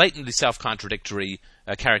 Blatantly self-contradictory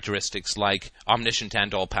characteristics like omniscient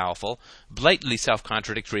and all-powerful, blatantly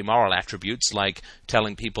self-contradictory moral attributes like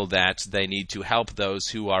telling people that they need to help those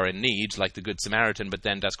who are in need, like the Good Samaritan, but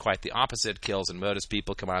then does quite the opposite, kills and murders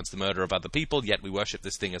people, commands the murder of other people, yet we worship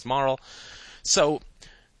this thing as moral. So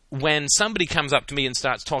when somebody comes up to me and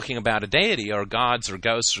starts talking about a deity or gods or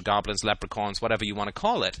ghosts or goblins, leprechauns, whatever you want to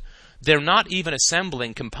call it, they're not even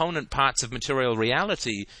assembling component parts of material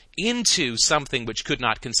reality into something which could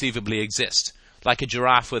not conceivably exist, like a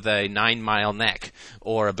giraffe with a 9-mile neck,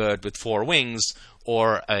 or a bird with 4 wings,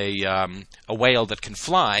 or a whale that can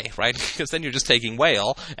fly, right? Because then you're just taking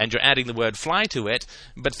whale and you're adding the word fly to it,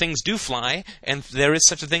 but things do fly, and there is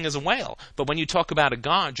such a thing as a whale. But when you talk about a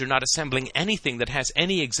god, you're not assembling anything that has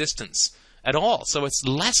any existence at all. So it's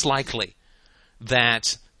less likely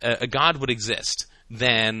that a god would exist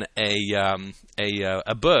than a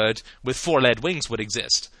bird with four-legged wings would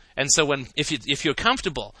exist. And so if you're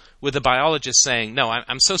comfortable with a biologist saying, no,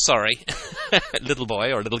 I'm so sorry, little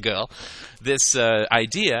boy or little girl, this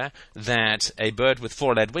idea that a bird with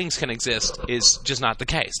four-legged wings can exist is just not the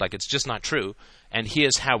case. Like, it's just not true. And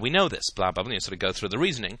here's how we know this, blah, blah, blah. You sort of go through the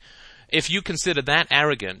reasoning. If you consider that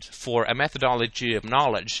arrogant for a methodology of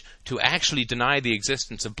knowledge to actually deny the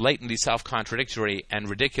existence of blatantly self-contradictory and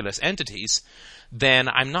ridiculous entities, then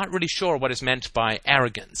I'm not really sure what is meant by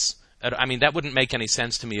arrogance. I mean, that wouldn't make any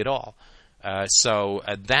sense to me at all. So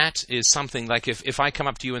that is something like if I come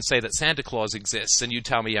up to you and say that Santa Claus exists, and you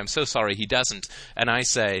tell me, I'm so sorry he doesn't, and I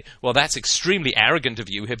say, well, that's extremely arrogant of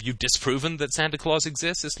you. Have you disproven that Santa Claus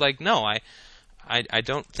exists? It's like, no, I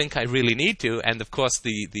don't think I really need to. And, of course,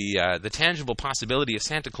 the tangible possibility of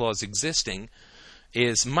Santa Claus existing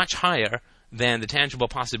is much higher than the tangible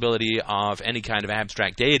possibility of any kind of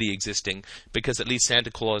abstract deity existing, because at least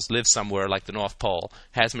Santa Claus lives somewhere like the North Pole,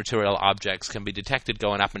 has material objects, can be detected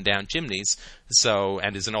going up and down chimneys,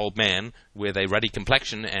 and is an old man with a ruddy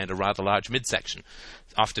complexion and a rather large midsection,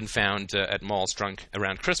 often found at malls drunk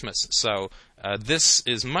around Christmas. So this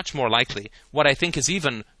is much more likely. What I think is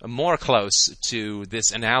even more close to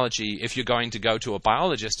this analogy, if you're going to go to a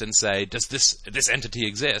biologist and say, does this entity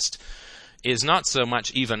exist, is not so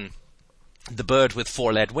much even the bird with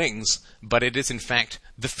four-legged wings, but it is in fact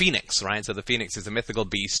the phoenix, right? So the phoenix is a mythical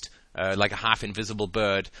beast, like a half-invisible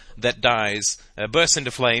bird that dies, bursts into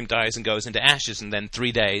flame, dies and goes into ashes, and then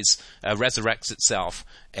 3 days resurrects itself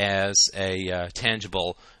as a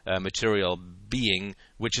tangible material being,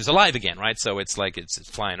 which is alive again, right? So it's like it's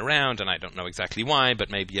flying around, and I don't know exactly why, but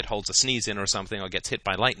maybe it holds a sneeze in or something, or gets hit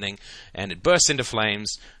by lightning, and it bursts into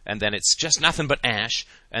flames, and then it's just nothing but ash,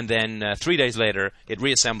 and then 3 days later, it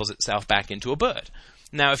reassembles itself back into a bird.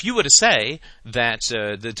 Now, if you were to say that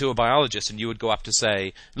to a biologist, and you would go up to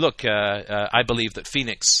say, look, I believe that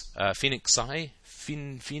phoenixes?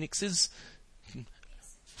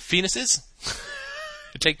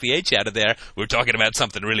 Take the H out of there, we're talking about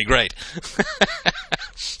something really great.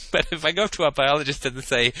 But if I go to a biologist and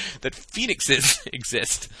say that phoenixes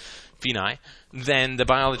exist, pheni, then the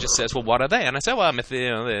biologist says, well, what are they? And I say, well,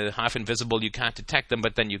 they're half invisible, you can't detect them,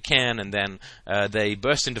 but then you can, and then they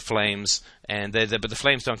burst into flames, but the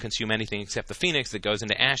flames don't consume anything except the phoenix that goes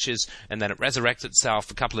into ashes, and then it resurrects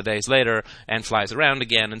itself a couple of days later and flies around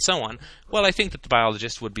again, and so on. Well, I think that the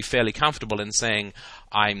biologist would be fairly comfortable in saying,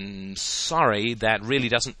 I'm sorry, that really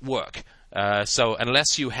doesn't work. So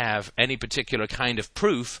unless you have any particular kind of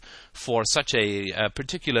proof for such a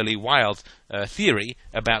particularly wild theory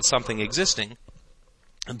about something existing,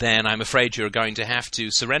 then I'm afraid you're going to have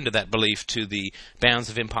to surrender that belief to the bounds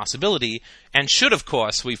of impossibility. And should, of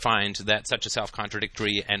course, we find that such a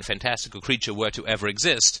self-contradictory and fantastical creature were to ever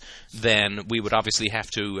exist, then we would obviously have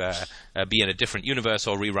to be in a different universe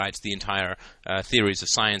or rewrite the entire theories of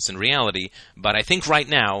science and reality. But I think right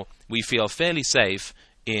now we feel fairly safe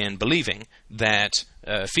in believing that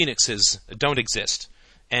phoenixes don't exist.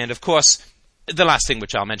 And, of course, the last thing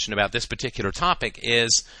which I'll mention about this particular topic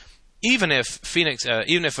is even if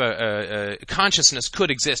consciousness could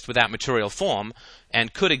exist without material form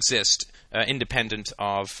and could exist independent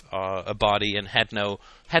of a body and had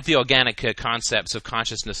the organic concepts of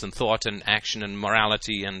consciousness and thought and action and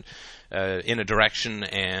morality and inner direction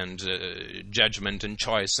and judgment and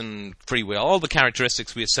choice and free will, all the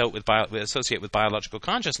characteristics we associate with biological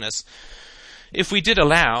consciousness, if we did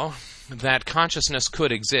allow that consciousness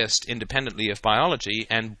could exist independently of biology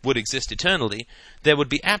and would exist eternally, there would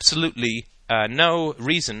be absolutely no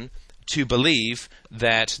reason to believe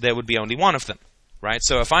that there would be only one of them, right?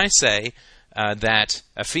 So if I say that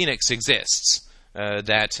a phoenix exists,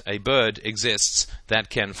 that a bird exists that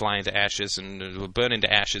can fly into ashes and burn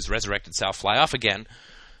into ashes, resurrect itself, fly off again,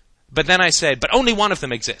 but then I said, but only one of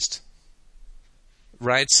them exists,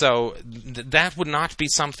 right? So that would not be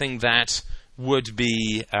something that would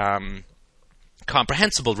be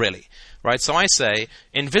comprehensible, really, right? So I say,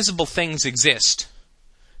 invisible things exist.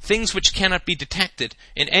 Things which cannot be detected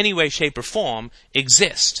in any way, shape, or form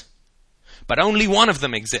exist, but only one of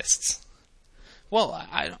them exists. Well,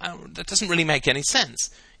 that doesn't really make any sense.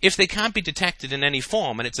 If they can't be detected in any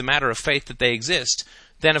form, and it's a matter of faith that they exist,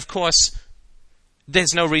 then, of course,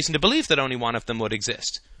 there's no reason to believe that only one of them would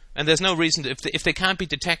exist. And there's no reason to, if they can't be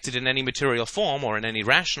detected in any material form or in any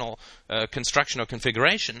rational construction or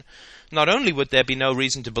configuration, not only would there be no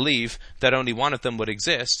reason to believe that only one of them would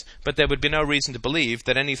exist, but there would be no reason to believe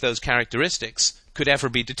that any of those characteristics could ever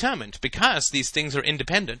be determined, because these things are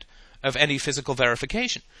independent of any physical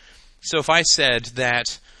verification. So if I said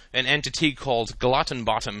that an entity called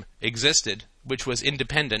Glottonbottom existed, which was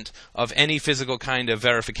independent of any physical kind of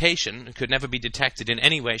verification, could never be detected in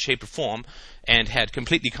any way, shape, or form, and had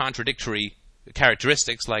completely contradictory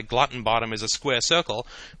characteristics, like Glottonbottom is a square circle,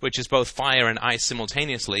 which is both fire and ice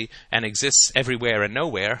simultaneously, and exists everywhere and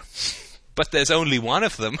nowhere, but there's only one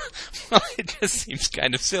of them, well, it just seems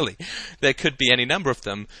kind of silly. There could be any number of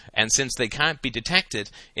them, and since they can't be detected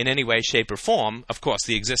in any way, shape, or form, of course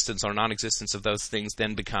the existence or non-existence of those things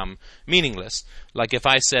then become meaningless. Like if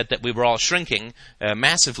I said that we were all shrinking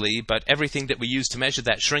massively, but everything that we used to measure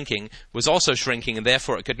that shrinking was also shrinking, and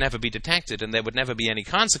therefore it could never be detected, and there would never be any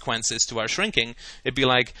consequences to our shrinking, it'd be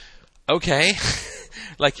like, okay,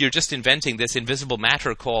 like you're just inventing this invisible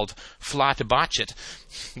matter called Flatbotchet,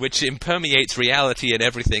 which impermeates reality and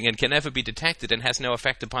everything and can never be detected and has no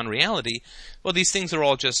effect upon reality. Well, these things are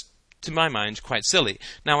all just, to my mind, quite silly.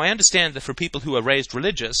 Now, I understand that for people who are raised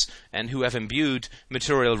religious and who have imbued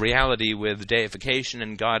material reality with deification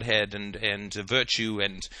and Godhead and virtue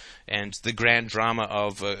and the grand drama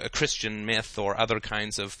of a Christian myth or other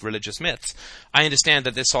kinds of religious myths, I understand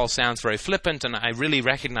that this all sounds very flippant, and I really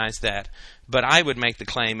recognize that. But I would make the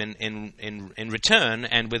claim in return,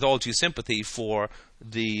 and with all due sympathy for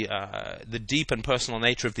the deep and personal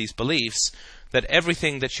nature of these beliefs, that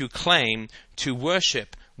everything that you claim to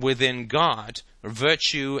worship within God,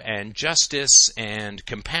 virtue and justice and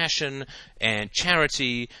compassion and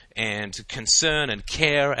charity and concern and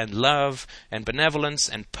care and love and benevolence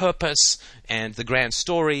and purpose and the grand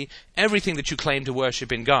story, everything that you claim to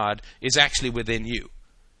worship in God is actually within you.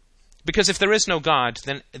 Because if there is no God,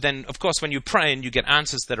 then of course when you pray and you get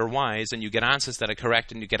answers that are wise, and you get answers that are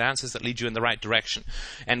correct, and you get answers that lead you in the right direction,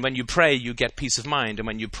 and when you pray you get peace of mind, and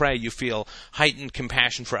when you pray you feel heightened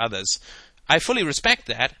compassion for others, I fully respect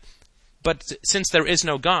that, but since there is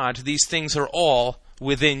no God, these things are all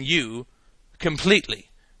within you completely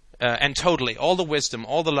and totally. All the wisdom,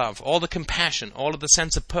 all the love, all the compassion, all of the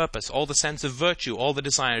sense of purpose, all the sense of virtue, all the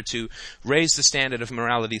desire to raise the standard of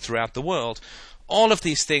morality throughout the world, all of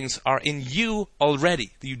these things are in you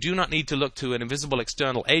already. You do not need to look to an invisible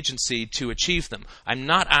external agency to achieve them. I'm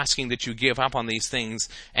not asking that you give up on these things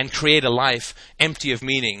and create a life empty of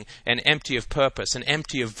meaning and empty of purpose and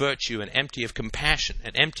empty of virtue and empty of compassion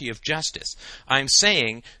and empty of justice. I'm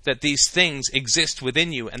saying that these things exist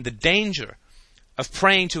within you, and the danger of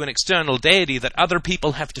praying to an external deity that other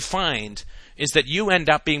people have defined is that you end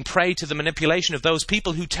up being prey to the manipulation of those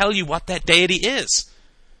people who tell you what that deity is.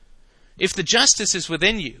 If the justice is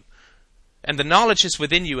within you, and the knowledge is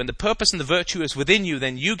within you, and the purpose and the virtue is within you,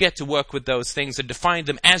 then you get to work with those things and define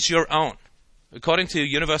them as your own, according to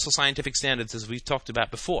universal scientific standards, as we've talked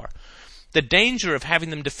about before. The danger of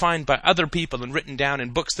having them defined by other people and written down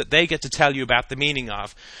in books that they get to tell you about the meaning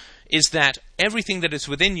of is that everything that is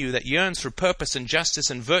within you that yearns for purpose and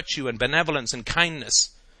justice and virtue and benevolence and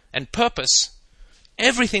kindness and purpose,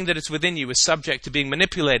 everything that is within you is subject to being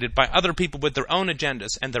manipulated by other people with their own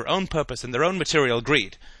agendas and their own purpose and their own material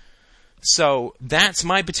greed. So that's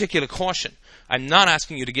my particular caution. I'm not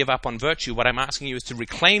asking you to give up on virtue. What I'm asking you is to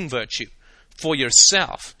reclaim virtue for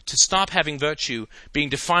yourself, to stop having virtue being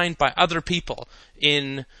defined by other people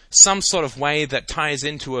in some sort of way that ties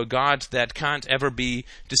into a God that can't ever be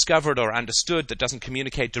discovered or understood, that doesn't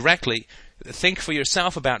communicate directly. Think for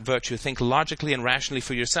yourself about virtue. Think logically and rationally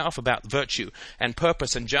for yourself about virtue and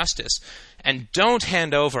purpose and justice. And don't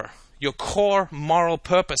hand over your core moral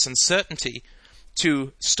purpose and certainty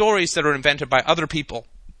to stories that are invented by other people,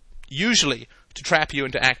 usually to trap you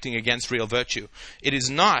into acting against real virtue. It is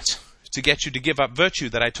not to get you to give up virtue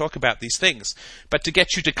that I talk about these things, but to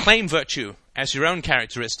get you to claim virtue as your own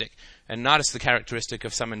characteristic and not as the characteristic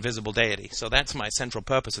of some invisible deity. So that's my central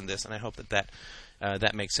purpose in this, and I hope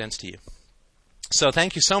that makes sense to you. So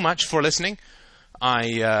thank you so much for listening.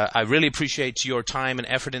 I really appreciate your time and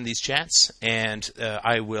effort in these chats, and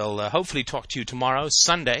I will hopefully talk to you tomorrow,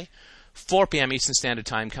 Sunday, 4 p.m. Eastern Standard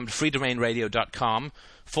Time. Come to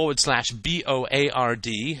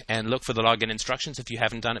freedomainradio.com/BOARD and look for the login instructions if you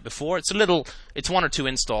haven't done it before. It's 1 or 2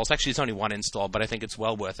 installs. Actually, it's only 1 install, but I think it's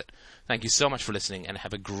well worth it. Thank you so much for listening, and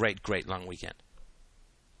have a great, great long weekend.